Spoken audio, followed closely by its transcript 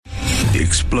The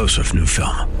explosive new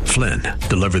film, Flynn,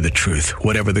 deliver the truth,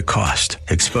 whatever the cost,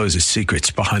 exposes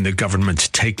secrets behind the government's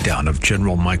takedown of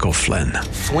General Michael Flynn.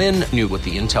 Flynn knew what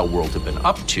the intel world had been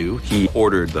up to. He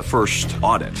ordered the first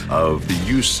audit of the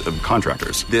use of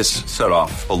contractors. This set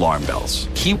off alarm bells.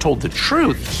 He told the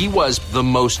truth. He was the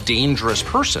most dangerous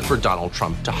person for Donald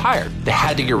Trump to hire. They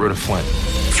had to get rid of Flynn.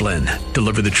 Flynn,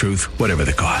 deliver the truth, whatever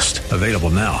the cost. Available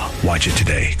now. Watch it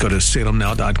today. Go to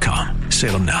salemnow.com.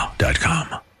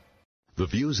 salemnow.com. The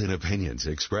views and opinions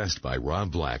expressed by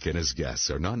Rob Black and his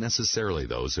guests are not necessarily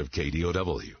those of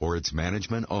KDOW or its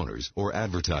management, owners, or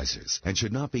advertisers, and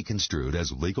should not be construed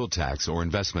as legal, tax, or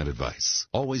investment advice.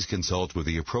 Always consult with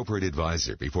the appropriate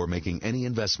advisor before making any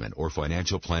investment or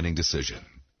financial planning decision.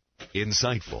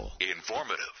 Insightful,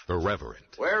 informative, irreverent.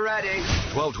 We're ready.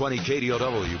 1220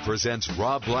 KDOW presents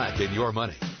Rob Black and Your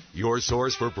Money. Your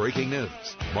source for breaking news,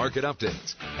 market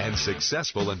updates, and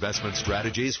successful investment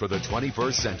strategies for the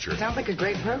 21st century. Sounds like a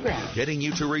great program. Getting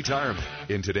you to retirement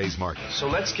in today's market. So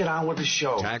let's get on with the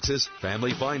show. Taxes,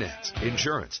 family finance,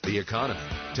 insurance, the economy,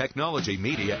 technology,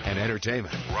 media, and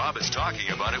entertainment. Rob is talking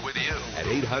about it with you at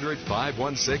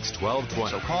 800-516-1220.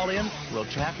 So call in, we'll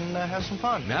chat and have some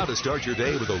fun. Now to start your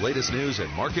day with the latest news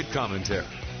and market commentary.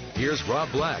 Here's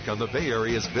Rob Black on the Bay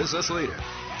Area's business leader,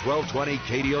 1220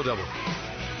 KDOW.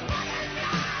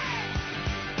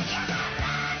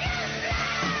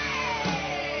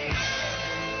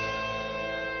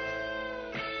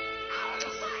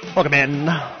 Welcome in.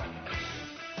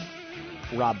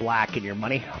 Rob Black and Your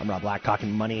Money. I'm Rob Black, talking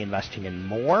money, investing, and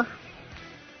more.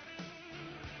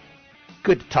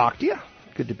 Good to talk to you.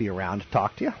 Good to be around to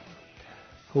talk to you.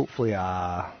 Hopefully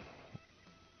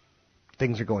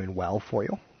things are going well for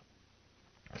you.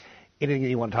 Anything that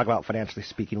you want to talk about, financially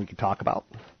speaking, we can talk about.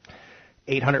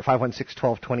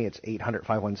 800-516-1220. It's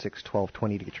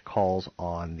 800-516-1220 to get your calls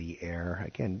on the air.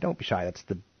 Again, don't be shy. That's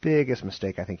the biggest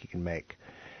mistake I think you can make.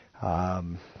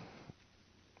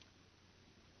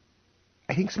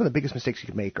 I think some of the biggest mistakes you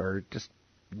can make are just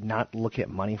not looking at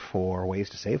money for ways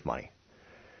to save money.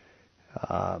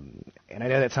 And I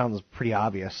know that sounds pretty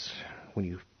obvious when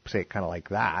you say it kind of like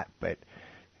that, but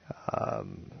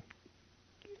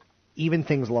even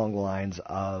things along the lines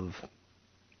of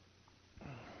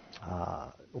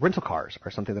rental cars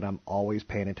are something that I'm always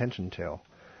paying attention to.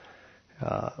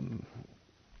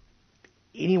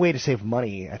 Any way to save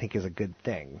money, I think, is a good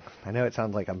thing. I know it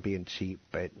sounds like I'm being cheap,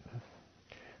 but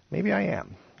maybe I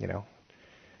am, you know.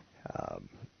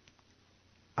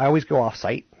 I always go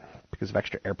off-site because of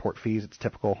extra airport fees. It's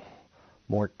typically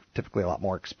a lot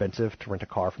more expensive to rent a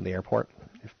car from the airport.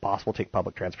 If possible, take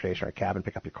public transportation or a cab and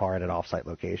pick up your car at an off-site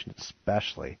location,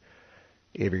 especially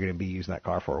if you're going to be using that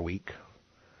car for a week.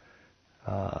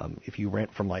 If you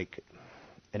rent from, like,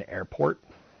 an airport,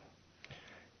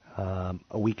 a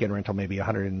weekend rental may be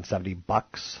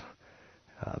 $170.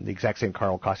 The exact same car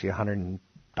will cost you $100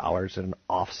 at an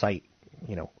off-site,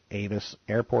 you know, Avis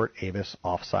Airport, Avis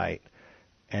off-site,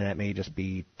 and that may just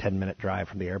be 10-minute drive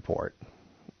from the airport.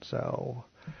 So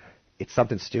it's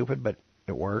something stupid, but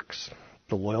it works.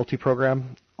 The loyalty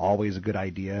program, always a good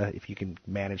idea. If you can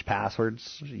manage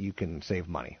passwords, you can save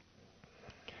money.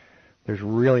 There's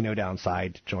really no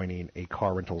downside to joining a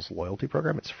car rental's loyalty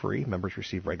program. It's free. Members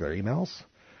receive regular emails.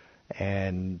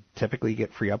 And typically you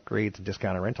get free upgrades and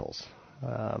discounted rentals.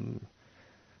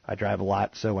 I drive a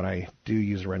lot, so when I do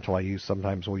use a rental,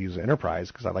 sometimes we'll use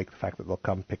Enterprise because I like the fact that they'll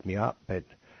come pick me up. But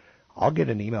I'll get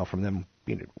an email from them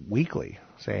weekly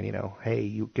saying, you know, hey,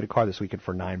 you get a car this weekend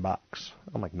for $9.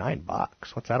 I'm like, $9?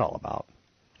 What's that all about?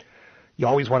 You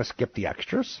always want to skip the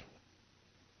extras.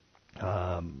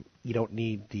 You don't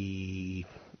need the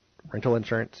rental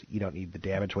insurance. You don't need the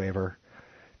damage waiver.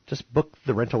 Just book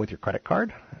the rental with your credit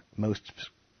card. Most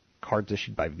cards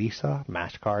issued by Visa,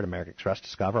 MasterCard, American Express,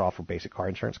 Discover offer basic car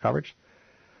insurance coverage.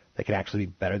 They can actually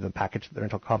be better than the package that the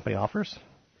rental company offers.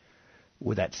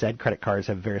 With that said, credit cards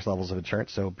have various levels of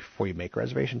insurance, so before you make a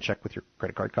reservation, check with your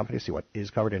credit card company to see what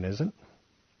is covered and isn't.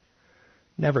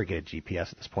 Never get a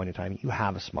GPS at this point in time. You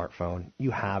have a smartphone. You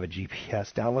have a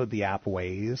GPS. Download the app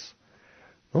Waze.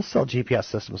 They'll sell GPS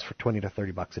systems for $20 to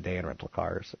 $30 a day in rental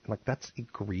cars. Like, that's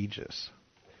egregious.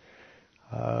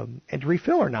 And to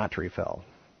refill or not to refill.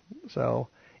 So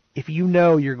if you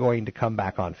know you're going to come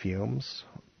back on fumes,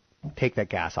 take that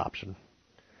gas option.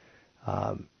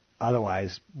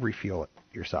 Otherwise, refuel it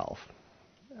yourself.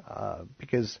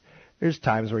 Because there's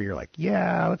times where you're like,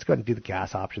 yeah, let's go ahead and do the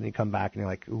gas option. And you come back and you're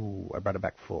like, ooh, I brought it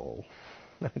back full.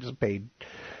 I just paid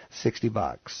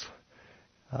 $60.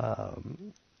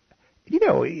 You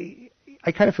know,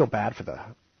 I kind of feel bad for the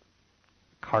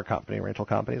car company, rental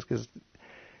companies, because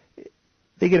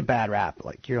they get a bad rap.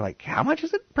 Like, you're like, how much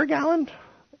is it per gallon?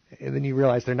 And then you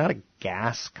realize they're not a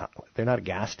gas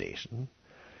station.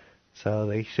 So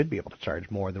they should be able to charge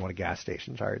more than what a gas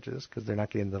station charges because they're not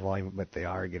getting the volume, but they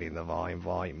are getting the volume,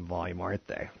 aren't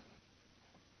they?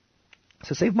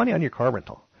 So save money on your car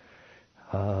rental.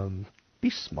 Be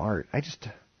smart.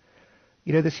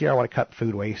 This year I want to cut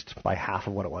food waste by half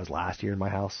of what it was last year in my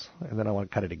house, and then I want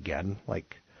to cut it again.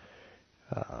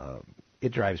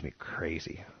 It drives me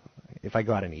crazy. If I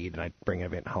go out and eat and I bring an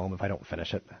event home, if I don't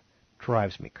finish it, it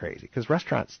drives me crazy. Because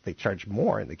restaurants, they charge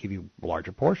more and they give you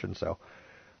larger portions, so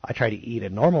I try to eat a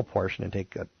normal portion and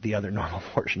take the other normal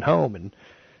portion home, and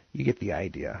you get the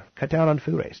idea. Cut down on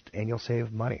food waste, and you'll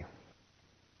save money.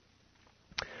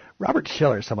 Robert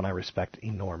Shiller is someone I respect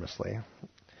enormously.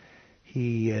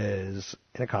 He is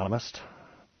an economist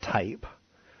type.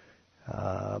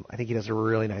 I think he does a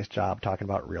really nice job talking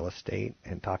about real estate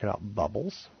and talking about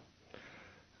bubbles.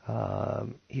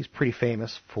 He's pretty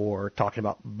famous for talking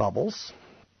about bubbles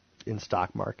in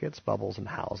stock markets, bubbles in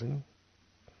housing.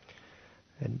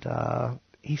 And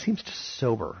he seems just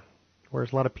sober,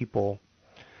 whereas a lot of people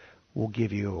will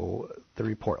give you the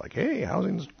report like, hey,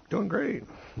 housing's doing great.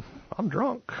 I'm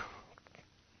drunk.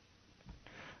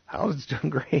 Housing's doing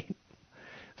great.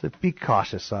 So be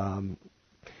cautious.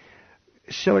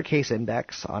 Shiller Case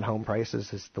Index on home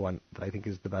prices is the one that I think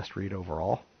is the best read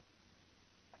overall.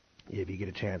 If you get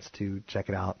a chance to check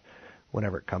it out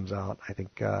whenever it comes out, I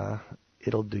think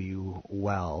it'll do you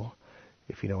well,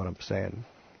 if you know what I'm saying.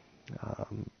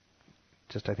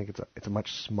 I think it's a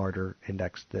much smarter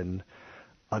index than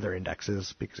other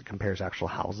indexes because it compares actual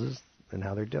houses and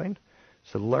how they're doing.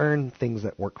 So learn things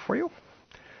that work for you.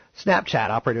 Snapchat,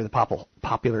 operator of the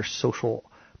popular social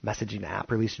messaging app,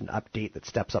 released an update that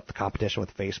steps up the competition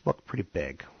with Facebook. Pretty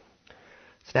big.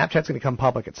 Snapchat's going to come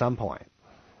public at some point.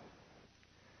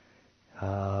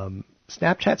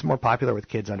 Snapchat's more popular with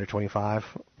kids under 25.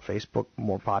 Facebook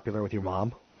more popular with your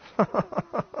mom.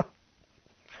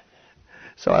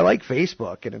 So I like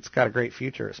Facebook, and it's got a great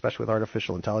future, especially with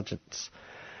artificial intelligence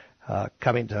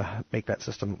coming to make that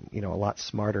system, a lot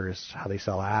smarter is how they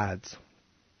sell ads.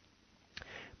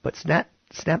 But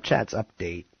Snapchat's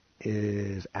update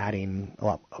is adding a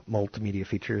lot of multimedia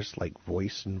features like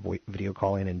voice and video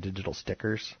calling and digital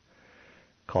stickers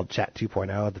called Chat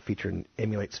 2.0. The feature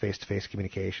emulates face-to-face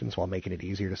communications while making it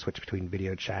easier to switch between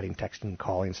video chatting, texting,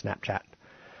 calling, Snapchat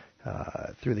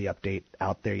through the update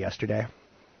out there yesterday.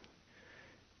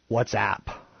 WhatsApp,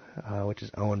 which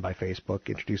is owned by Facebook,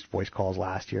 introduced voice calls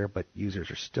last year, but users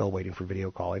are still waiting for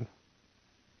video calling.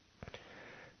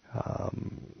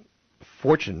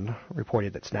 Fortune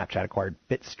reported that Snapchat acquired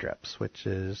Bitstrips, which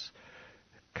is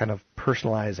kind of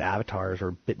personalized avatars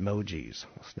or Bitmojis.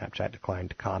 Snapchat declined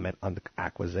to comment on the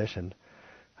acquisition,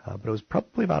 but it was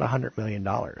probably about $100 million,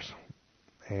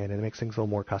 and it makes things a little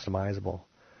more customizable.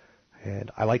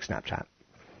 And I like Snapchat,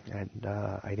 and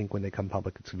I think when they come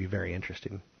public, it's going to be very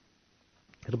interesting.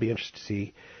 It'll be interesting to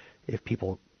see if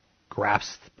people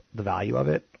grasp the value of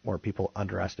it or people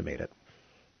underestimate it,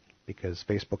 because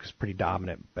Facebook is pretty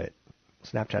dominant, but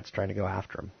Snapchat's trying to go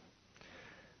after them.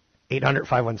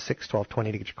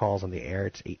 800-516-1220 to get your calls on the air.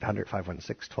 It's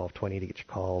 800-516-1220 to get your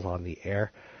calls on the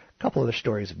air. A couple other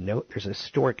stories of note. There's a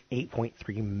historic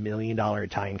 $8.3 million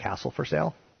Italian castle for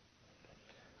sale.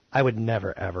 I would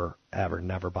never, ever, ever,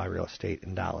 never buy real estate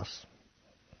in Dallas.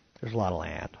 There's a lot of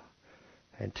land.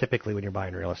 And typically when you're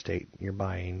buying real estate, you're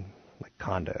buying like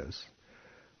condos.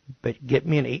 But get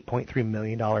me an $8.3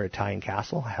 million Italian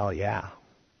castle? Hell yeah.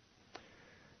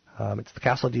 It's the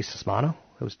Castle di Sismano.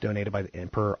 It was donated by the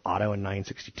Emperor Otto in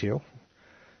 962.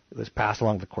 It was passed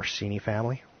along to the Corsini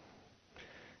family.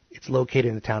 It's located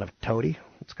in the town of Todi.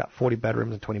 It's got 40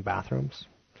 bedrooms and 20 bathrooms.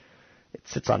 It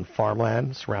sits on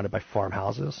farmland surrounded by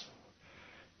farmhouses.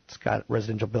 It's got a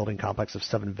residential building complex of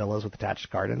 7 villas with attached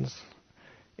gardens.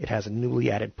 It has a newly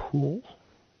added pool.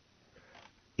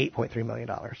 $8.3 million.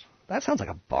 That sounds like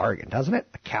a bargain, doesn't it?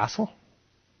 A castle?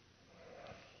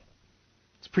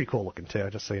 It's pretty cool looking, too,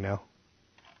 just so you know.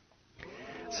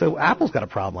 So Apple's got a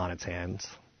problem on its hands.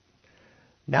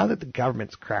 Now that the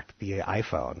government's cracked the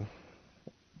iPhone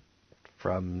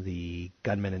from the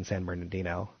gunman in San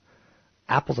Bernardino,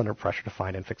 Apple's under pressure to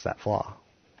find and fix that flaw.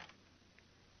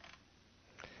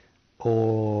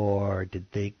 Or did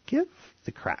they give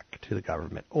the crack to the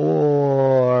government?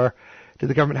 Or did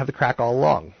the government have the crack all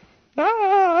along?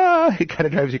 It kind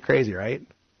of drives you crazy, right?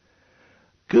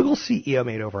 Google CEO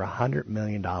made over $100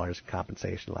 million in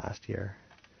compensation last year.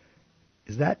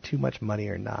 Is that too much money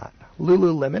or not?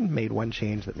 Lululemon made one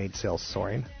change that made sales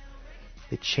soaring.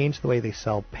 They changed the way they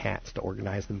sell pants to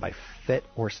organize them by fit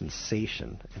or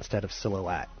sensation instead of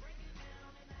silhouette.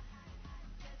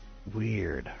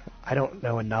 Weird. I don't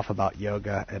know enough about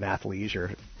yoga and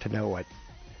athleisure to know what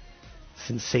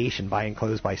sensation, buying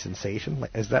clothes by sensation.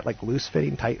 Is that like loose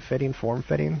fitting, tight fitting, form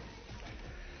fitting?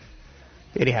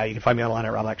 Anyhow, you can find me online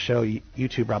at Rob Black Show,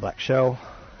 YouTube Rob Black Show,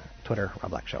 Twitter Rob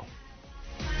Black Show.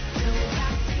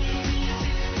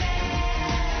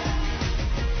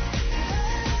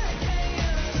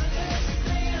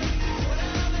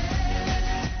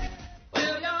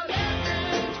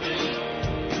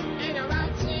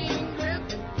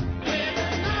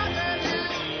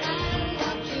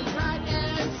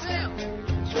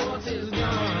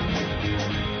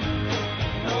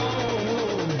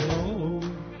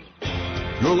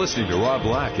 You're listening to Rob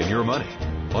Black and Your Money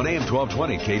on AM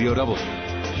 1220 KDOW.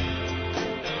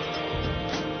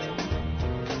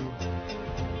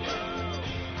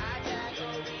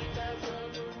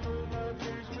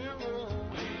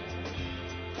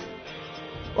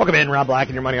 Welcome in, Rob Black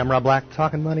and Your Money. I'm Rob Black,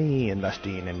 talking money,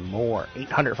 investing, and more.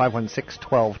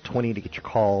 800-516-1220 to get your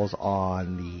calls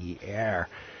on the air.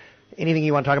 Anything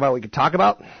you want to talk about, we could talk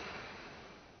about.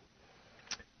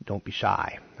 Don't be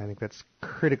shy. I think that's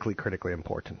critically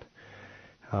important.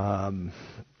 Learn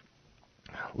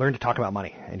to talk about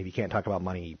money. And if you can't talk about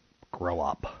money, grow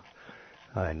up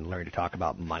and learn to talk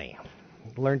about money.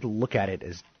 Learn to look at it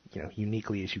as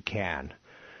uniquely as you can.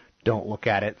 Don't look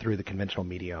at it through the conventional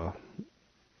media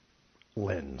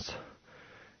lens.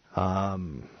 I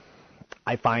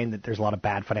find that there's a lot of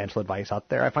bad financial advice out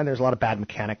there. I find there's a lot of bad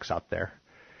mechanics out there.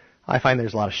 I find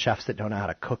there's a lot of chefs that don't know how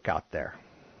to cook out there.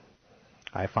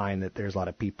 I find that there's a lot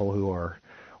of people who are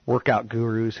workout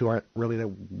gurus who aren't really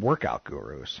the workout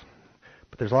gurus.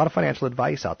 But there's a lot of financial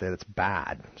advice out there that's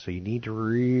bad. So you need to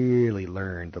really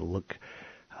learn to look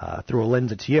through a lens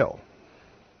that's you.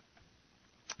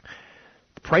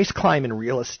 The price climb in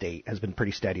real estate has been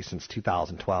pretty steady since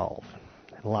 2012.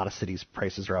 In a lot of cities,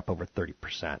 prices are up over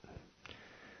 30%.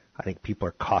 I think people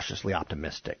are cautiously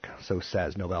optimistic. So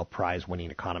says Nobel Prize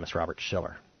winning economist Robert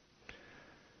Shiller.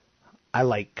 I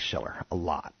like Shiller a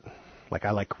lot.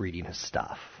 I like reading his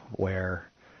stuff, where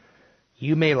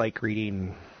you may like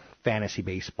reading fantasy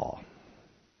baseball.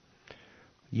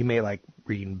 You may like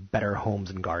reading Better Homes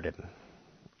and Garden.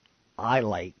 I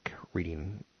like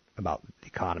reading about the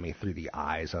economy through the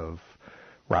eyes of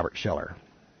Robert Shiller.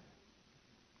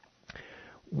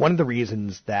 One of the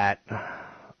reasons that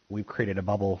we've created a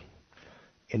bubble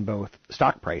in both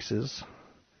stock prices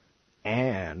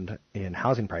and in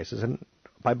housing prices, and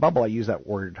by bubble, I use that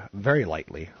word very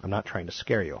lightly. I'm not trying to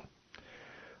scare you.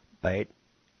 But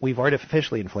we've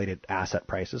artificially inflated asset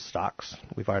prices, stocks.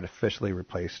 We've artificially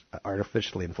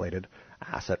inflated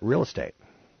asset real estate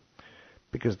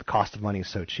because the cost of money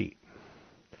is so cheap.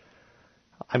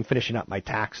 I'm finishing up my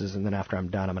taxes, and then after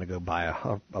I'm done, I'm going to go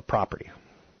buy a property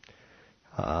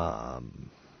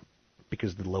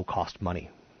because of the low-cost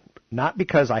money. Not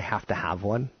because I have to have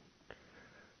one,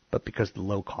 but because of the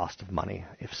low cost of money.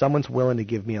 If someone's willing to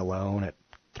give me a loan at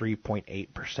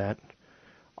 3.8%,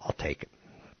 I'll take it.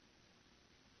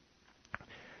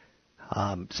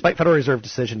 Despite Federal Reserve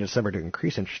decision in December to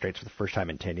increase interest rates for the first time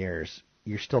in 10 years,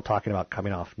 you're still talking about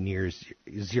coming off near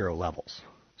zero levels.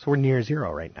 So we're near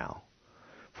zero right now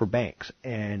for banks.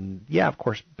 And yeah, of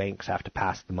course, banks have to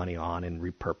pass the money on and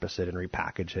repurpose it and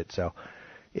repackage it. So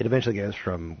it eventually goes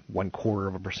from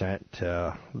 0.25%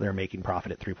 to they're making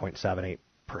profit at 3.78%,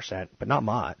 but not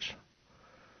much.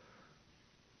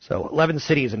 So 11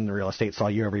 cities in real estate saw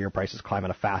year-over-year prices climb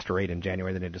at a faster rate in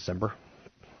January than in December.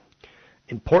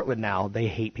 In Portland now, they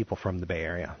hate people from the Bay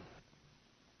Area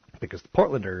because the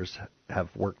Portlanders have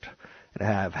worked and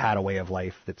have had a way of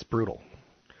life that's brutal.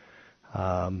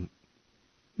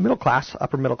 Middle class,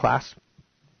 upper middle class,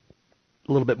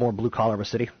 a little bit more blue-collar of a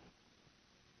city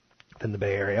than the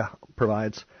Bay Area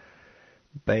provides.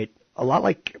 But a lot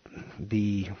like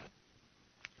the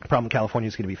problem California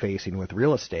is going to be facing with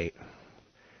real estate,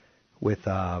 with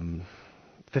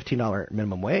 $15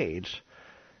 minimum wage,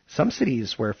 some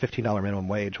cities where $15 minimum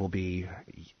wage will be,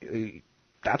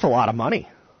 that's a lot of money.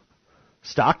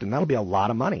 Stockton, that'll be a lot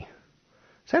of money.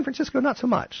 San Francisco, not so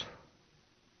much.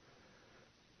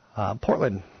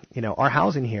 Portland, our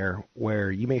housing here,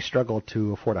 where you may struggle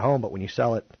to afford a home, but when you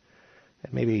sell it,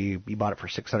 and maybe you bought it for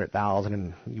 $600,000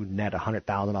 and you net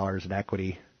 $100,000 in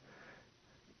equity,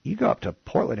 you go up to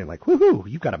Portland and woohoo,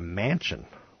 you've got a mansion.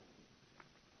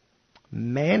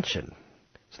 Mansion.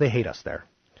 So they hate us there.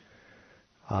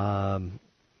 Skyrocketing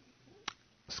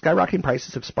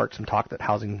prices have sparked some talk that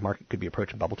housing market could be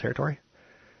approaching bubble territory.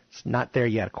 It's not there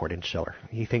yet, according to Shiller.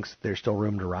 He thinks there's still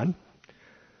room to run.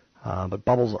 But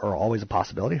bubbles are always a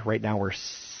possibility. Right now we're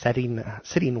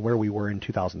sitting where we were in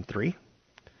 2003.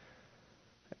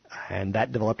 And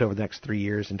that developed over the next 3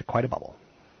 years into quite a bubble.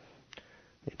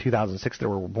 In 2006, there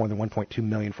were more than 1.2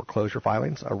 million foreclosure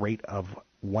filings, a rate of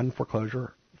one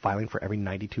foreclosure filing for every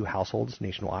 92 households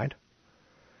nationwide.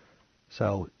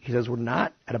 So he says we're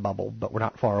not at a bubble, but we're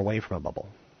not far away from a bubble.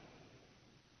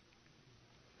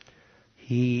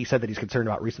 He said that he's concerned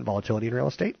about recent volatility in real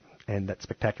estate and that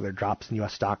spectacular drops in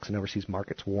U.S. stocks and overseas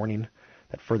markets, warning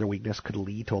that further weakness could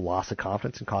lead to a loss of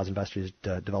confidence and cause investors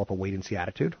to develop a wait-and-see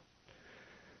attitude.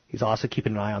 He's also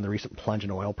keeping an eye on the recent plunge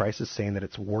in oil prices, saying that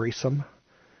it's worrisome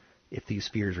if these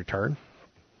fears return.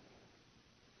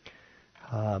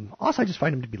 Also, I just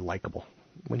find him to be likable.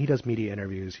 When he does media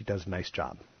interviews, he does a nice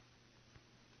job.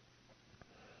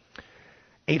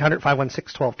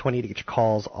 800-516-1220 to get your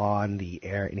calls on the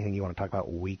air. Anything you want to talk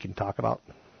about, we can talk about.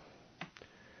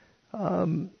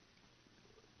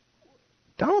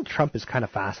 Donald Trump is kind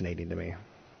of fascinating to me.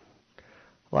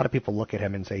 A lot of people look at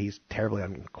him and say he's terribly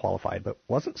unqualified, but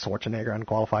wasn't Schwarzenegger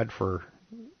unqualified for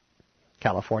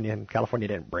California, and California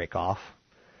didn't break off?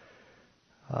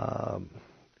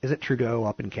 Isn't Trudeau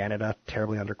up in Canada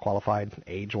terribly underqualified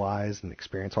age-wise and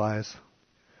experience-wise?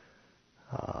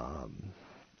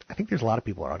 I think there's a lot of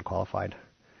people who are unqualified.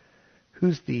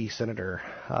 Who's the senator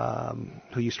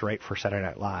who used to write for Saturday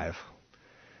Night Live?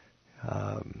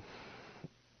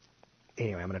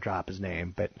 Anyway, I'm going to drop his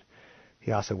name, but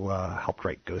he also helped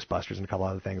write Ghostbusters and a couple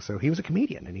other things. So he was a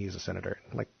comedian, and he's a senator.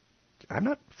 Like, I'm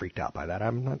not freaked out by that.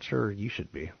 I'm not sure you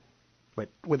should be. But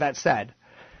with that said,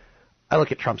 I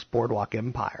look at Trump's boardwalk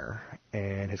empire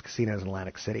and his casinos in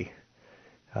Atlantic City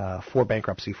for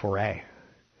bankruptcy foray.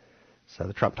 So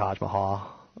the Trump Taj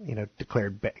Mahal,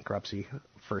 declared bankruptcy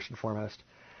first and foremost.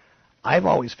 I've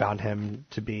always found him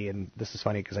to be, and this is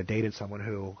funny because I dated someone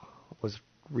who was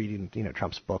reading,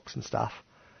 Trump's books and stuff.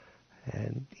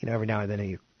 And, every now and then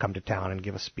he'd come to town and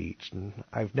give a speech. And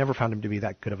I've never found him to be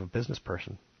that good of a business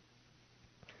person.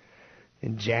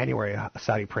 In January, a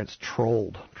Saudi prince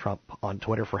trolled Trump on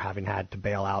Twitter for having had to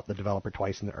bail out the developer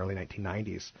twice in the early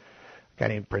 1990s. A guy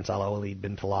named Prince Al-Walid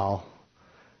bin Talal,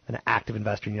 an active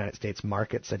investor in the United States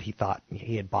market, said he thought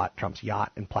he had bought Trump's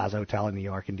yacht and Plaza Hotel in New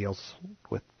York and deals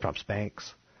with Trump's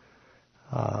banks.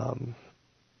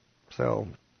 So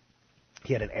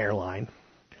he had an airline.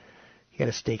 He had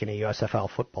a stake in a USFL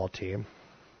football team.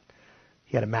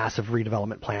 He had a massive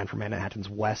redevelopment plan for Manhattan's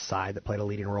west side that played a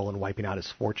leading role in wiping out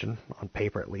his fortune, on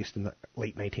paper at least, in the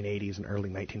late 1980s and early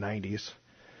 1990s.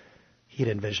 He had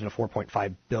envisioned a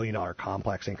 $4.5 billion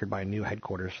complex anchored by a new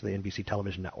headquarters for the NBC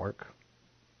television network.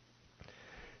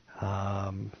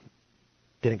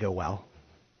 Didn't go well.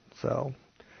 So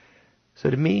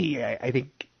to me, I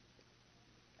think,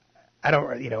 I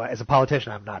don't, as a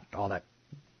politician, I'm not all that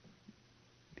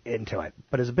into it.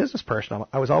 But as a business person,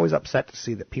 I was always upset to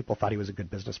see that people thought he was a good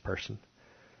business person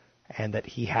and that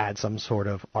he had some sort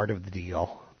of art of the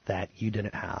deal that you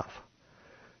didn't have.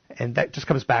 And that just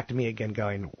comes back to me again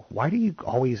going, why do you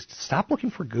always stop looking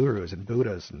for gurus and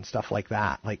Buddhas and stuff like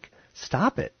that? Like,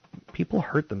 stop it. People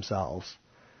hurt themselves.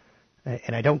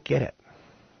 And I don't get it.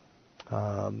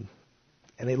 And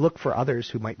they look for others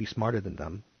who might be smarter than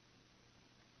them.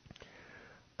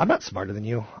 I'm not smarter than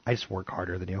you. I just work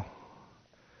harder than you.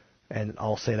 And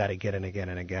I'll say that again and again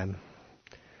and again.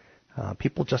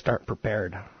 People just aren't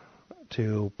prepared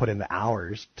to put in the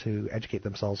hours to educate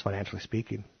themselves, financially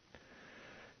speaking.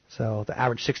 So the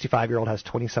average 65-year-old has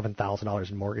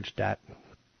 $27,000 in mortgage debt.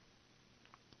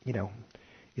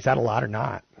 Is that a lot or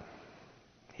not?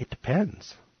 It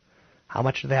depends. How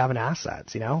much do they have in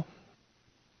assets, The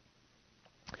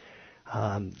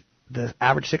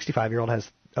average 65-year-old has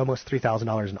almost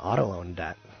 $3,000 in auto loan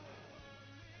debt.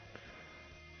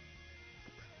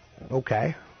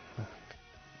 Okay.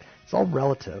 It's all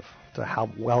relative to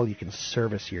how well you can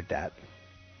service your debt.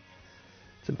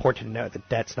 It's important to note that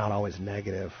debt's not always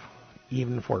negative.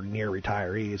 Even for near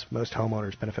retirees, most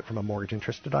homeowners benefit from a mortgage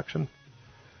interest deduction.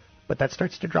 But that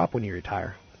starts to drop when you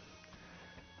retire.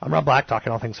 I'm Rob Black,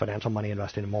 talking all things financial, money,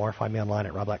 investing, and more. Find me online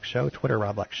at Rob Black Show, Twitter,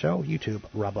 Rob Black Show, YouTube,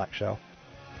 Rob Black Show.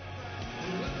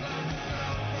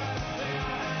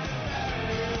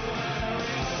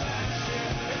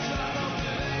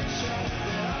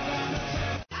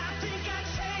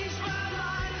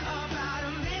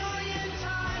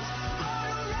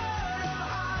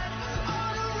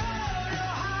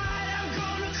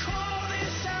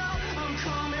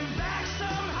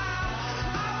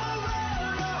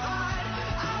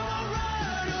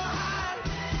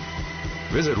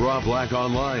 Visit Rob Black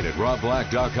online at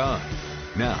robblack.com.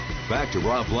 Now, back to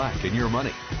Rob Black and Your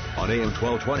Money on AM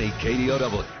 1220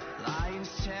 KDOW.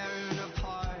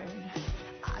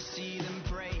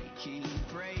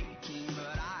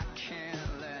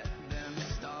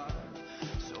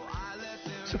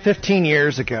 So 15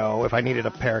 years ago, if I needed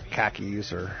a pair of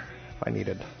khakis or if I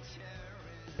needed a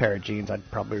pair of jeans, I'd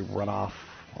probably run off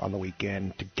on the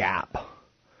weekend to Gap.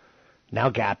 Now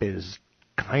Gap is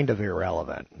kind of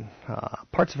irrelevant.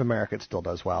 Parts of America it still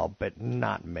does well, but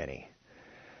not many.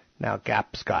 Now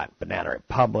Gap's got Banana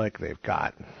Republic, they've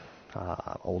got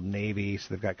Old Navy, so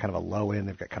they've got kind of a low end,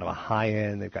 they've got kind of a high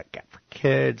end, they've got Gap for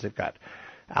kids, they've got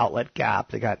Outlet Gap,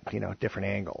 they got, different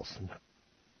angles.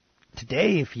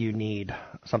 Today, if you need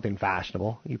something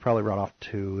fashionable, you probably run off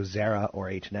to Zara or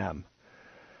H&M.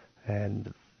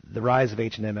 And the rise of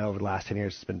H&M over the last 10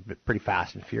 years has been pretty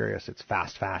fast and furious. It's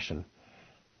fast fashion.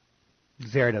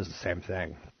 Zara does the same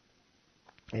thing.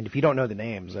 And if you don't know the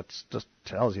names, that just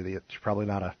tells you that you're probably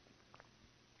not a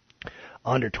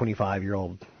under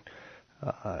 25-year-old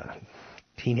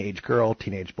teenage girl,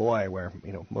 teenage boy, where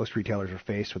most retailers are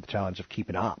faced with the challenge of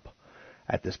keeping up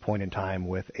at this point in time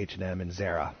with H&M and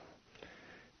Zara.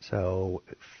 So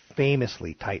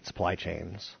famously tight supply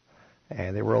chains,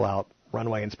 and they roll out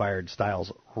runway-inspired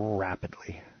styles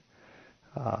rapidly.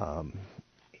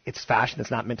 It's fashion that's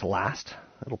not meant to last.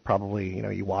 It'll probably,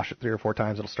 you wash it 3 or 4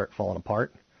 times, it'll start falling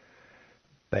apart.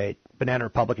 But Banana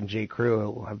Republic and J.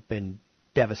 Crew have been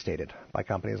devastated by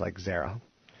companies like Zara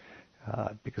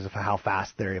because of how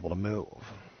fast they're able to move.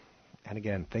 And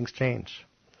again, things change.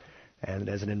 And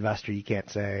as an investor, you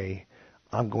can't say,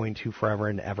 I'm going to forever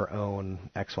and ever own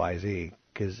XYZ,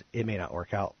 because it may not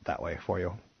work out that way for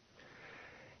you.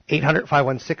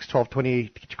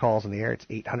 800-516-1220 to get your calls on the air. It's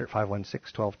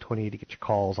 800-516-1220 to get your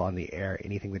calls on the air.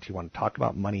 Anything that you want to talk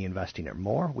about, money, investing, or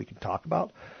more, we can talk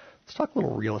about. Let's talk a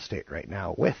little real estate right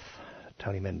now with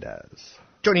Tony Mendez.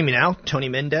 Joining me now, Tony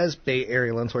Mendez,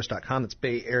 BayAreaLoanSource.com. That's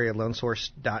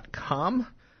BayAreaLoanSource.com.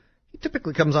 He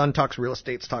typically comes on, talks real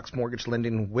estate, talks mortgage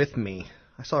lending with me.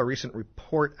 I saw a recent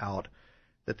report out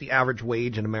that the average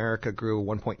wage in America grew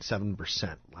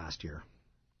 1.7% last year.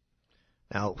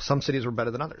 Now, some cities were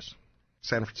better than others.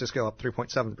 San Francisco up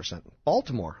 3.7%.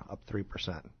 Baltimore up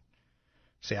 3%.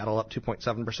 Seattle up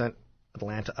 2.7%.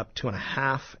 Atlanta up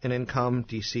 2.5% in income.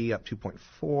 D.C. up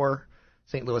 2.4%.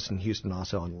 St. Louis and Houston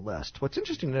also on the list. What's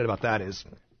interesting to note about that is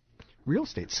real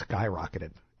estate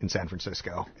skyrocketed in San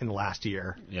Francisco in the last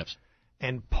year. Yes.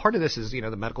 And part of this is,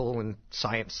 the medical and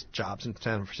science jobs in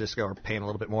San Francisco are paying a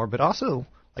little bit more, but also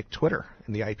like Twitter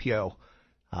and the IPO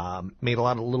made a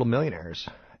lot of little millionaires.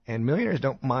 And millionaires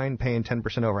don't mind paying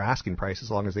 10% over asking price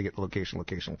as long as they get the location.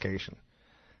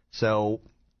 So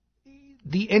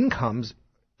the incomes,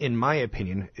 in my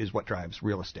opinion, is what drives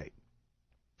real estate.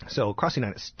 So across the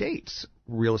United States,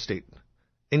 real estate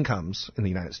incomes in the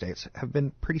United States have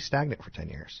been pretty stagnant for 10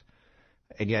 years.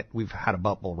 And yet we've had a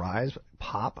bubble rise,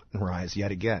 pop, and rise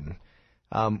yet again.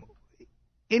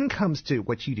 Incomes to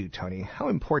what you do, Tony, how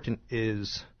important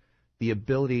is the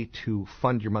ability to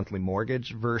fund your monthly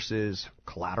mortgage versus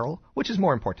collateral? Which is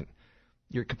more important,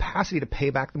 your capacity to pay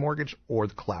back the mortgage or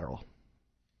the collateral?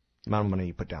 The amount of money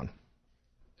you put down.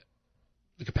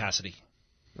 The capacity.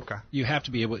 Okay. You have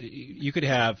to be able. You could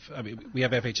have. We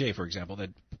have FHA, for example,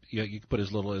 that you could put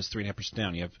as little as 3.5%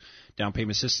 down. You have down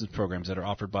payment assistance programs that are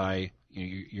offered by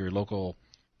your local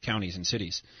counties and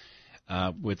cities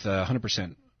with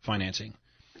 100% financing.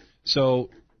 So,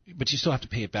 but you still have to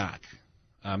pay it back.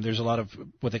 There's a lot of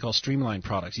what they call streamlined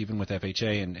products, even with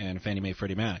FHA and Fannie Mae,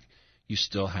 Freddie Mac. You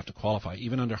still have to qualify.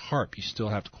 Even under HARP, you still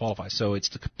have to qualify. So it's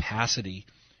the capacity,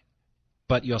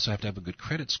 but you also have to have a good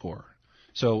credit score.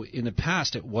 So in the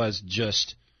past, it was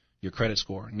just your credit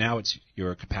score. Now it's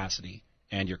your capacity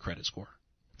and your credit score.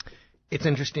 It's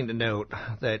interesting to note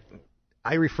that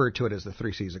I refer to it as the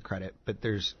 3 C's of credit, but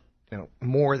there's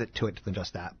more to it than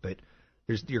just that. But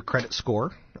there's your credit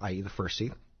score, i.e. the first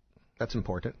C. That's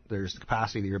important. There's the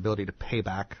capacity, your ability to pay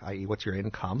back, i.e. what's your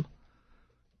income.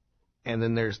 And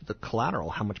then there's the collateral,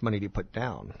 how much money do you put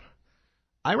down?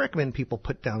 I recommend people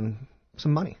put down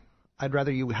some money. I'd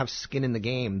rather you have skin in the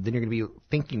game than you're going to be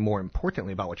thinking more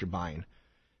importantly about what you're buying.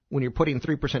 When you're putting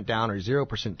 3% down or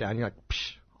 0% down, you're like,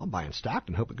 I'm buying stock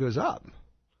and hope it goes up.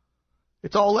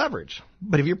 It's all leverage.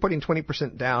 But if you're putting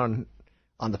 20% down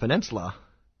on the peninsula,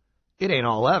 it ain't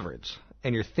all leverage.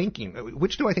 And you're thinking,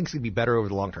 which do I think is going to be better over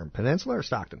the long term, Peninsula or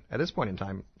Stockton? At this point in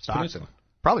time, Stockton. Peninsula.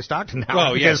 Probably Stockton now.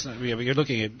 Well, yes. You're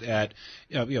looking at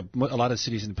a lot of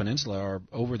cities in the peninsula are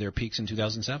over their peaks in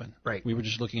 2007. Right. We were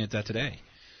just looking at that today.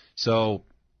 So,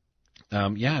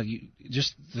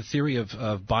 just the theory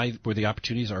of buy where the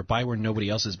opportunities are, buy where nobody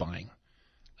else is buying,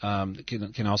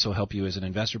 can also help you as an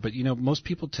investor. But, most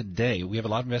people today, we have a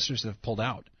lot of investors that have pulled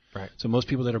out. Right. So most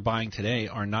people that are buying today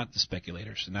are not the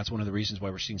speculators, and that's one of the reasons why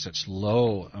we're seeing such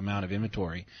low amount of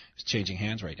inventory is changing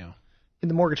hands right now. In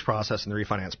the mortgage process and the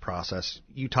refinance process,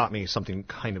 you taught me something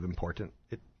kind of important.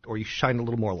 or you shine a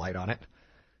little more light on it.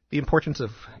 The importance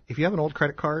of, if you have an old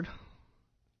credit card,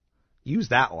 use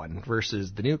that one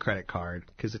versus the new credit card,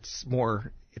 because it's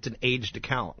an aged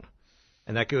account.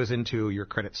 And that goes into your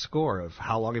credit score of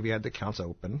how long have you had the accounts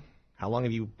open, how long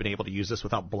have you been able to use this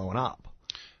without blowing up.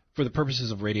 For the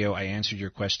purposes of radio, I answered your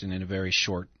question in a very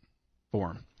short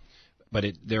form. But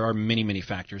there are many, many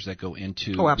factors that go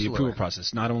into the approval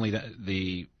process. Not only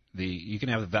you can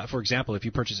have, for example, if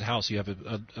you purchase a house, you have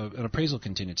an appraisal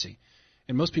contingency.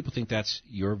 And most people think that's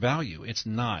your value. It's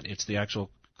not. It's the actual,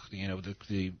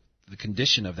 the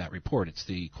condition of that report. It's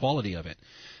the quality of it.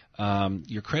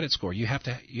 Your credit score. You have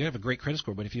a great credit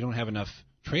score, but if you don't have enough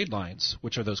trade lines,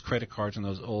 which are those credit cards and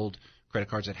those old credit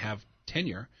cards that have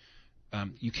tenure,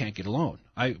 you can't get a loan.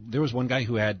 There was one guy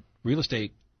who had real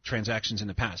estate transactions in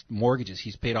the past, mortgages.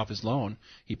 He's paid off his loan.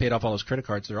 He paid off all his credit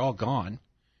cards. They're all gone.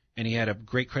 And he had a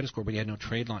great credit score, but he had no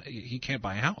trade line. He can't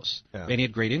buy a house. Yeah. And he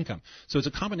had great income. So it's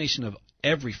a combination of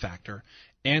every factor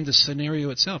and the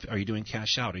scenario itself. Are you doing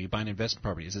cash out? Are you buying an investment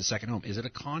property? Is it a second home? Is it a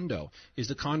condo? Is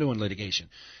the condo in litigation?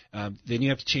 Then you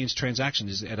have to change transactions.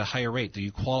 Is it at a higher rate? Do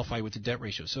you qualify with the debt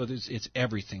ratio? So it's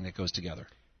everything that goes together.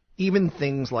 Even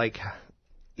things like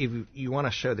if you want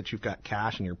to show that you've got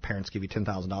cash and your parents give you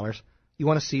 $10,000, you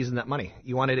want to season that money.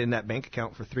 You want it in that bank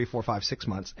account for 3, 4, 5, 6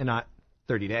 months and not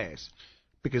 30 days.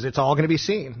 Because it's all going to be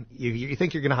seen. You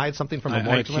think you're going to hide something from a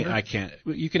mortgage lender? I can't.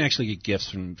 You can actually get gifts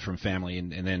from family,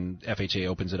 and then FHA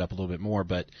opens it up a little bit more.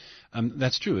 But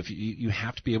that's true. If you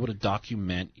have to be able to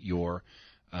document your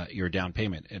down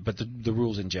payment. But the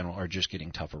rules in general are just getting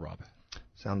tougher, Rob.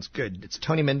 Sounds good. It's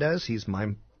Tony Mendez. He's my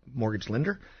mortgage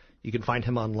lender. You can find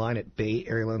him online at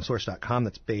BayAreaLoanSource.com.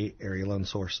 That's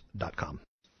BayAreaLoanSource.com.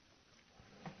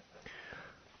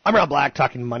 I'm Rob Black,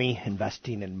 talking money,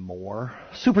 investing, and more.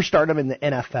 Superstardom in the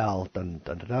NFL. Dun,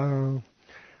 dun, dun,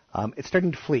 dun. It's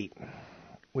starting to fleet,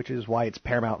 which is why it's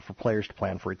paramount for players to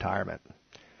plan for retirement.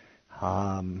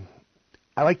 I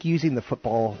like using the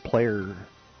football player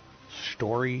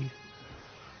story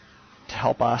to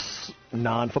help us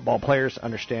non-football players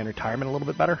understand retirement a little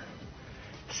bit better.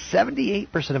 78%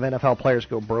 of NFL players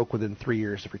go broke within 3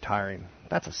 years of retiring.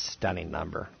 That's a stunning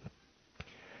number.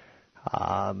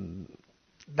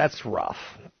 That's rough.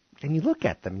 And you look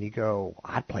at them and you go,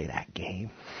 I'd play that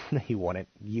game. You wouldn't.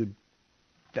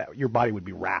 Your body would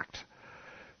be racked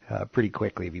pretty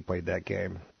quickly if you played that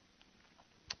game.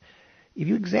 If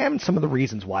you examine some of the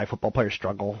reasons why football players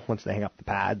struggle once they hang up the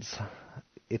pads,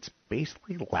 it's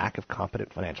basically lack of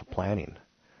competent financial planning.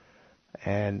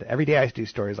 And every day I do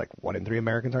stories like 1 in 3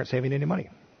 Americans aren't saving any money.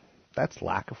 That's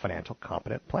lack of financial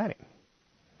competent planning.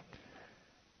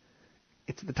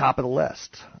 It's at the top of the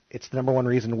list. It's the number one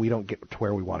reason we don't get to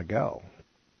where we want to go.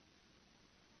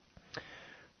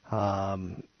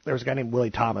 There was a guy named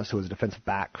Willie Thomas who was a defensive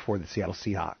back for the Seattle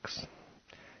Seahawks.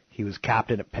 He was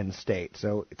captain at Penn State.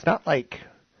 So it's not like,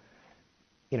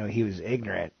 he was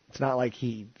ignorant. It's not like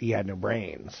he had no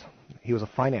brains. He was a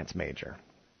finance major.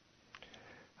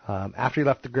 After he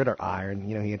left the gridiron,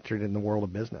 he entered in the world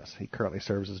of business. He currently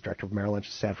serves as director of Merrill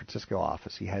Lynch's San Francisco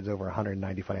office. He heads over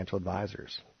 190 financial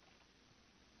advisors.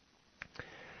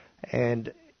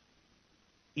 And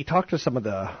you talk to him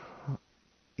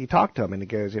and he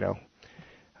goes,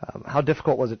 how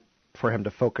difficult was it for him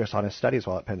to focus on his studies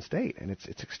while at Penn State? And it's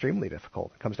extremely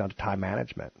difficult. It comes down to time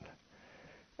management.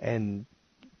 And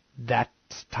that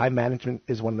time management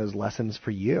is one of those lessons for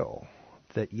you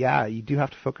that, you do have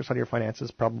to focus on your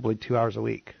finances probably 2 hours a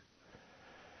week.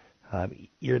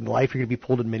 In life, you're going to be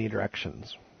pulled in many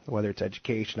directions, whether it's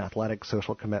education, athletics,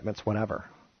 social commitments, whatever.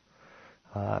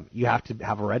 You have to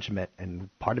have a regiment, and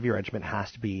part of your regiment has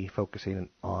to be focusing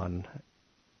on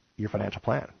your financial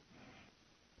plan.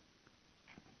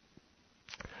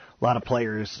 A lot of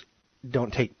players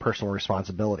don't take personal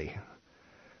responsibility,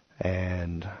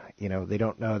 and they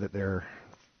don't know that they're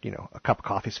a cup of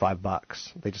coffee is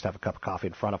 $5. They just have a cup of coffee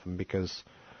in front of them because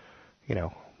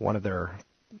one of their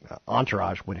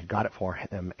entourage went and got it for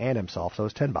him and himself, so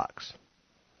it's $10.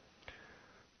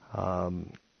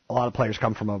 A lot of players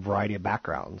come from a variety of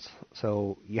backgrounds,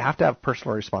 so you have to have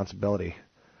personal responsibility,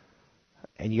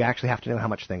 and you actually have to know how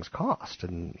much things cost.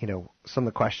 And some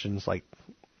of the questions like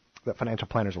that financial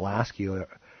planners will ask you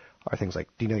are things like,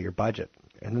 do you know your budget?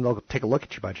 And then they'll take a look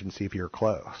at your budget and see if you're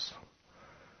close.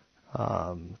 Do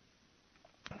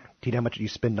you know how much you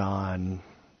spend on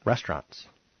restaurants?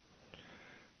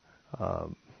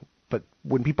 But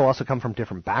when people also come from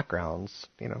different backgrounds,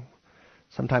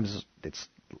 sometimes it's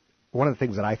one of the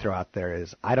things that I throw out there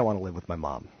is I don't want to live with my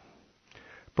mom.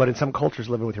 But in some cultures,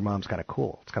 living with your mom's kind of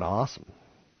cool. It's kind of awesome.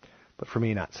 But for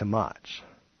me, not so much.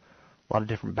 A lot of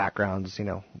different backgrounds,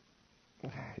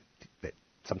 that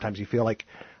sometimes you feel like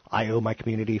I owe my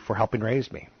community for helping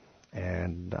raise me,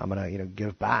 and I'm going to,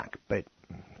 give back. But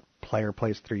player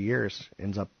plays 3 years,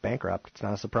 ends up bankrupt. It's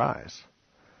not a surprise.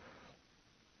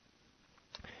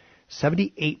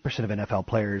 78% of NFL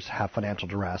players have financial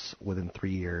duress within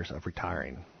 3 years of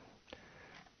retiring.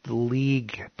 The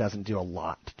league doesn't do a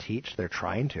lot to teach. They're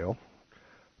trying to.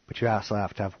 But you also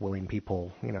have to have willing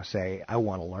people, say, I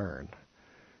want to learn.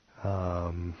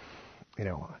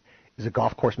 Is a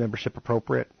golf course membership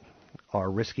appropriate?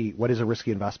 What is a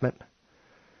risky investment?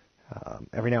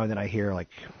 Every now and then I hear, like,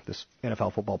 this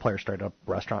NFL football player started up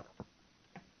a restaurant.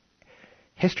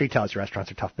 History tells you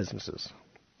restaurants are tough businesses.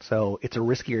 So it's a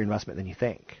riskier investment than you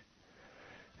think.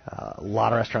 A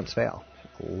lot of restaurants fail.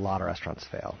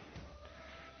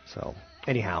 So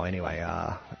anyway,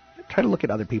 try to look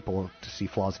at other people to see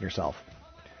flaws in yourself.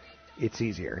 It's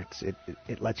easier.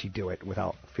 It lets you do it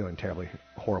without feeling terribly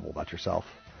horrible about yourself.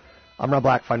 I'm Rob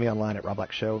Black. Find me online at Rob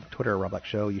Black Show, Twitter, Rob Black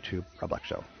Show, YouTube, Rob Black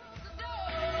Show.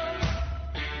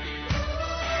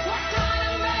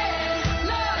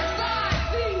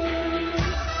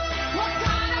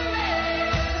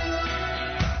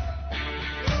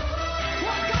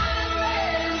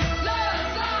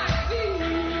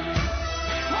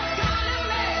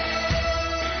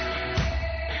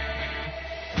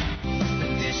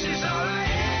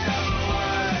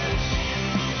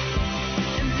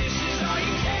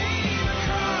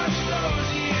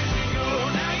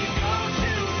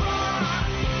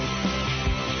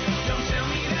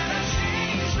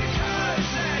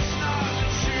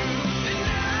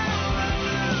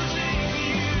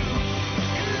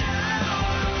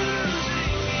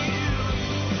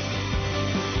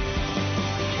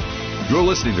 You're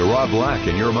listening to Rob Black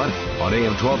and Your Money on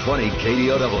AM 1220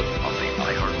 KDOW on the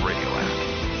iHeartRadio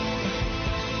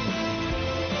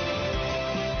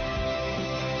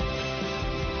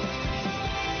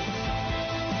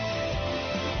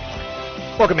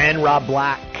app. Welcome in, Rob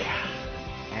Black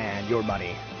and Your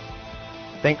Money.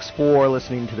 Thanks for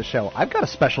listening to the show. I've got a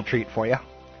special treat for you.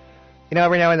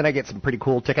 Every now and then I get some pretty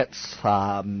cool tickets.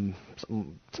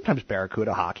 Sometimes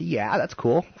Barracuda hockey. Yeah, that's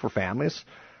cool for families.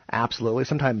 Absolutely.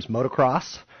 Sometimes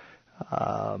motocross.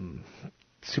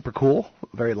 Super cool.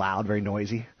 Very loud, very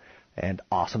noisy, and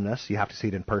awesomeness. You have to see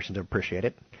it in person to appreciate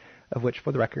it. Of which,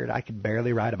 for the record, I can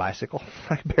barely ride a bicycle.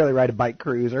 I can barely ride a bike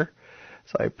cruiser.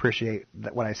 So I appreciate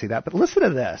that when I see that. But listen to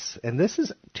this. And this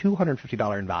is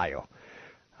 $250 in value.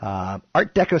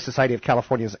 Art Deco Society of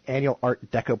California's annual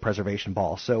Art Deco Preservation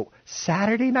Ball. So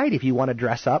Saturday night, if you want to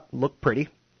dress up, look pretty,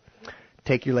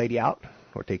 take your lady out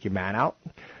or take your man out.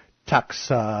 Tux,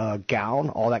 gown,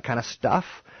 all that kind of stuff.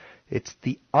 It's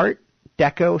the Art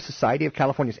Deco Society of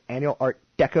California's annual Art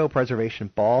Deco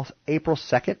Preservation Ball, April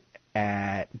 2nd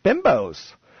at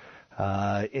Bimbo's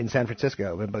in San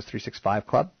Francisco. Bimbo's 365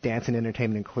 Club. Dance and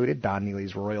entertainment included. Don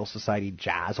Neely's Royal Society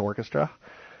Jazz Orchestra.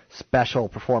 Special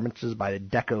performances by the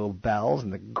Deco Bells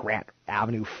and the Grant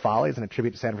Avenue Follies in a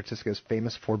tribute to San Francisco's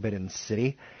famous Forbidden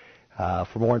City.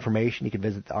 For more information, you can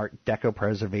visit the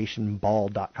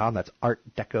artdecopreservationball.com. That's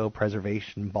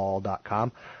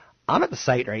artdecopreservationball.com. I'm at the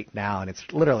site right now, and it's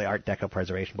literally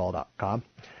artdecopreservationball.com.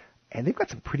 And they've got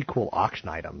some pretty cool auction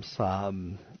items.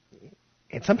 And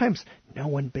sometimes no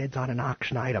one bids on an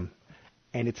auction item,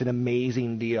 and it's an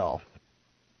amazing deal.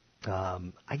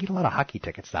 I get a lot of hockey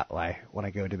tickets that way when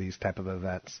I go to these type of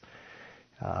events.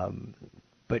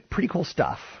 But pretty cool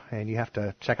stuff, and you have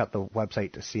to check out the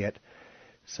website to see it.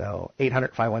 So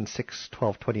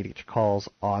 800-516-1220 to get your calls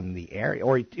on the air.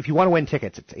 Or if you want to win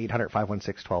tickets, it's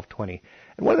 800-516-1220.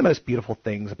 And one of the most beautiful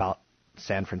things about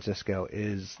San Francisco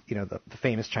is, the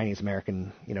famous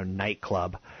Chinese-American,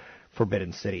 nightclub,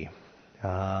 Forbidden City.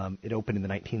 It opened in the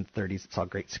 1930s. It saw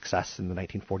great success in the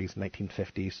 1940s and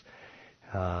 1950s.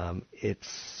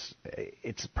 It's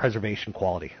preservation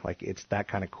quality. Like, it's that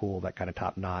kind of cool, that kind of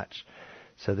top notch.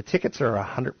 So the tickets are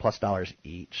 $100+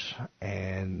 each,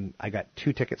 and I got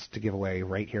 2 tickets to give away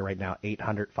right here, right now.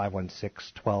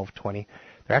 800-516-1220.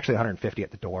 They're actually $150 at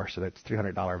the door, so that's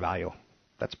 $300 value.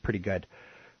 That's pretty good.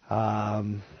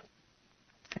 And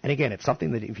again, it's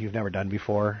something that if you've never done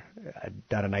before,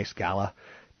 done a nice gala,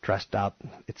 dressed up,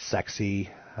 it's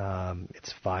sexy,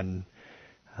 it's fun.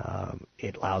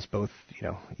 It allows both,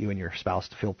 you and your spouse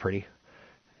to feel pretty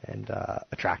and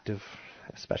attractive.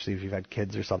 Especially if you've had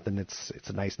kids or something, it's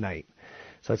a nice night.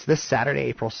 So it's this Saturday,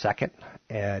 April 2nd,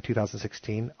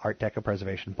 2016, Art Deco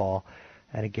Preservation Ball.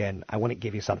 And again, I wouldn't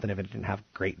give you something if it didn't have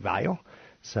great value.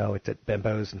 So it's at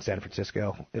Bimbo's in San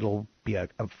Francisco. It'll be a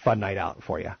fun night out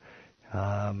for you.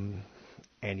 And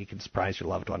you can surprise your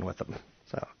loved one with them.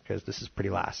 So, because this is pretty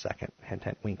last second. Hint,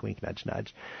 hint, wink, wink, nudge,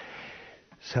 nudge.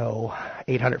 So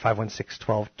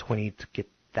 800-516-1220 to get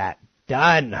that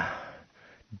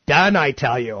Done, I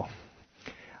tell you.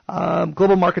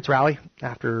 Global markets rally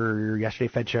after yesterday.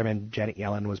 Fed Chairman Janet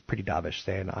Yellen was pretty dovish,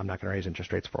 saying, I'm not going to raise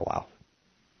interest rates for a while.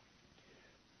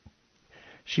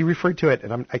 She referred to it,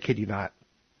 and I kid you not,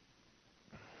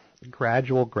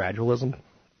 gradualism.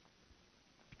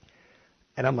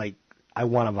 And I'm like, I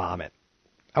want to vomit.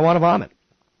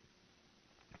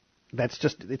 That's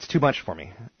just, it's too much for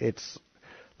me. Let's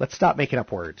stop making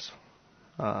up words.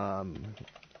 That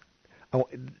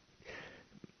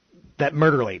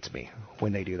murderlates me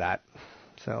when they do that.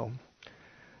 So,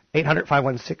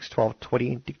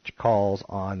 800-516-1220 to get your calls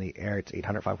on the air. It's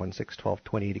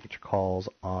 800-516-1220 to get your calls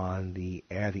on the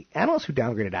air. The analyst who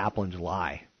downgraded Apple in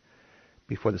July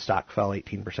before the stock fell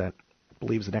 18%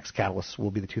 believes the next catalyst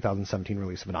will be the 2017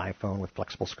 release of an iPhone with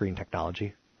flexible screen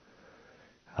technology.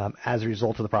 As a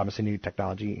result of the promising new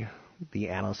technology, the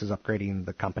analyst is upgrading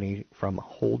the company from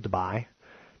hold to buy,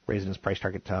 raising its price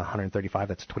target to 135.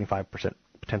 That's a 25%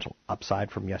 potential upside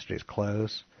from yesterday's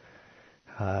close.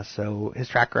 So his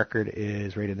track record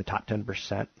is rated in the top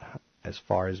 10% as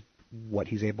far as what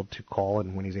he's able to call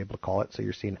and when he's able to call it. So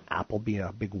you're seeing Apple be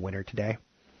a big winner today.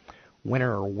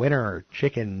 Winner,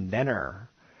 chicken dinner.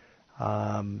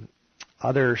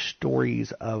 Other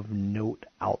stories of note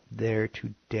out there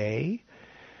today.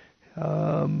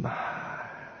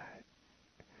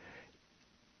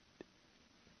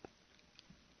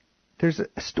 There's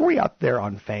a story out there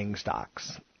on FANG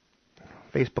stocks.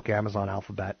 Facebook, Amazon,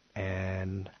 Alphabet,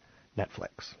 and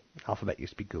Netflix. Alphabet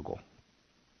used to be Google.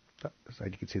 So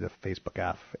you can see the Facebook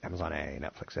F, Amazon A,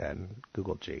 Netflix N,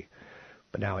 Google G.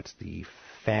 But now it's the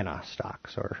FANA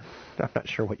stocks, or I'm not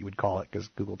sure what you would call it because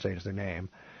Google changed their name.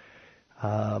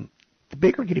 The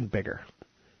big are getting bigger,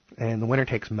 and the winner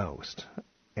takes most.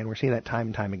 And we're seeing that time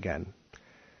and time again.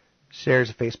 Shares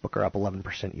of Facebook are up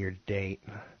 11% year to date.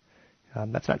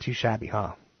 That's not too shabby,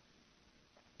 huh?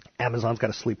 Amazon's got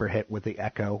a sleeper hit with the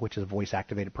Echo, which is a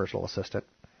voice-activated personal assistant.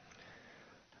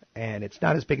 And it's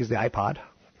not as big as the iPod.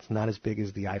 It's not as big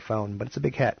as the iPhone, but it's a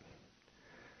big hit.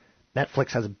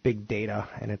 Netflix has a big data,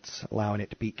 and it's allowing it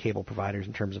to beat cable providers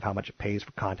in terms of how much it pays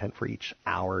for content for each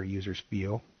hour users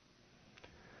view.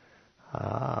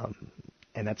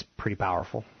 And that's pretty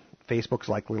powerful. Facebook's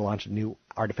likely to launch a new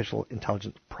artificial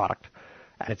intelligence product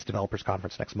at its developers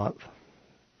conference next month.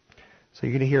 So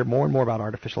you're going to hear more and more about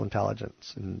artificial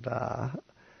intelligence and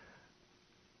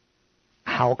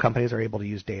how companies are able to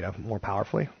use data more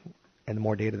powerfully. And the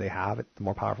more data they have, the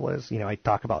more powerful it is. You know, I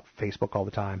talk about Facebook all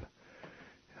the time.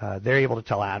 They're able to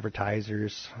tell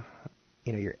advertisers,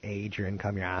 you know, your age, your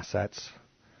income, your assets,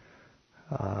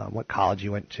 what college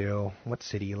you went to, what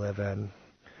city you live in,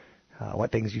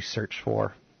 what things you search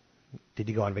for. Did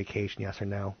you go on vacation, yes or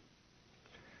no?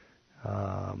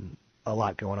 A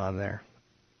lot going on there.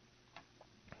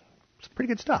 It's pretty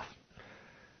good stuff.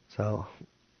 So,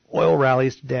 oil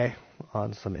rallies today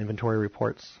on some inventory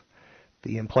reports.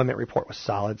 The employment report was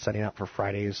solid, setting up for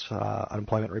Friday's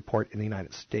unemployment report in the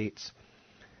United States.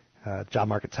 Job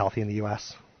market's healthy in the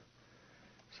U.S.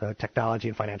 So technology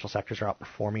and financial sectors are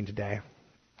outperforming today.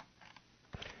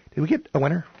 Did we get a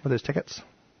winner for those tickets?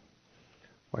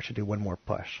 Or I should do one more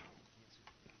push.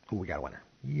 Ooh, we got a winner.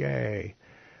 Yay.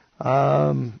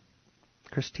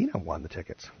 Christina won the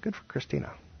tickets. Good for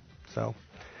Christina. So,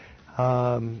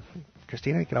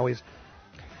 Christina, you can always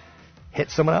hit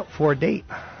someone up for a date.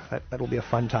 That'll be a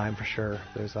fun time for sure.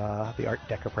 There's the Art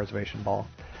Deco Preservation Ball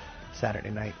Saturday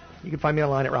night. You can find me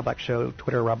online at Rob Black Show,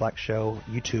 Twitter Rob Black Show,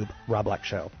 YouTube Rob Black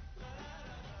Show.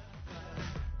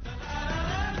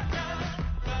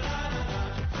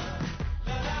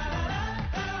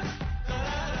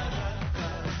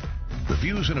 The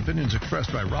views and opinions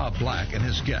expressed by Rob Black and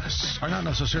his guests are not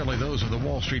necessarily those of the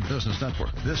Wall Street Business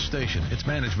Network, this station, its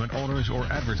management, owners, or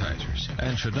advertisers,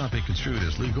 and should not be construed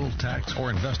as legal, tax,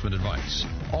 or investment advice.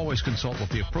 Always consult with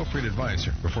the appropriate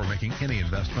advisor before making any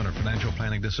investment or financial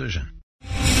planning decision.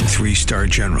 3-star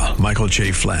General Michael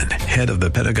J. Flynn, head of the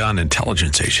Pentagon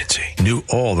Intelligence Agency, knew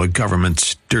all the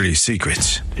government's dirty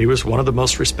secrets. He was one of the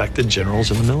most respected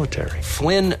generals in the military.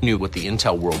 Flynn knew what the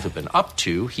intel world had been up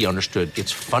to. He understood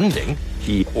its funding.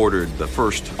 He ordered the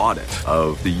first audit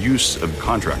of the use of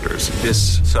contractors.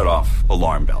 This set off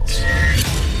alarm bells.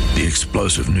 The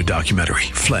explosive new documentary,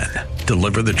 Flynn,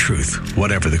 Deliver the Truth,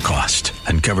 Whatever the Cost,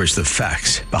 uncovers the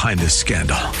facts behind this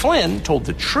scandal. Flynn told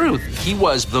the truth. He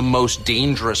was the most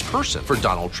dangerous person for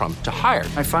Donald Trump to hire.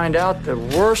 I find out the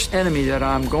worst enemy that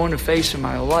I'm going to face in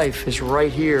my life is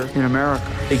right here in America.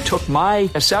 They took my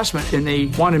assessment and they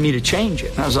wanted me to change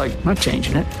it. And I was like, I'm not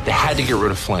changing it. They had to get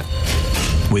rid of Flynn.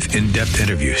 With in-depth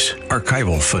interviews,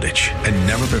 archival footage, and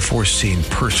never-before-seen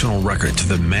personal records of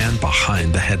the man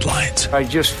behind the headlines. I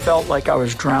just felt like I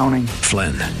was drowning.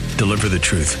 Flynn, deliver the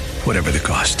truth, whatever the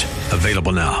cost.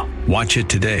 Available now. Watch it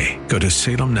today. Go to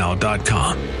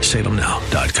salemnow.com.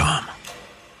 salemnow.com.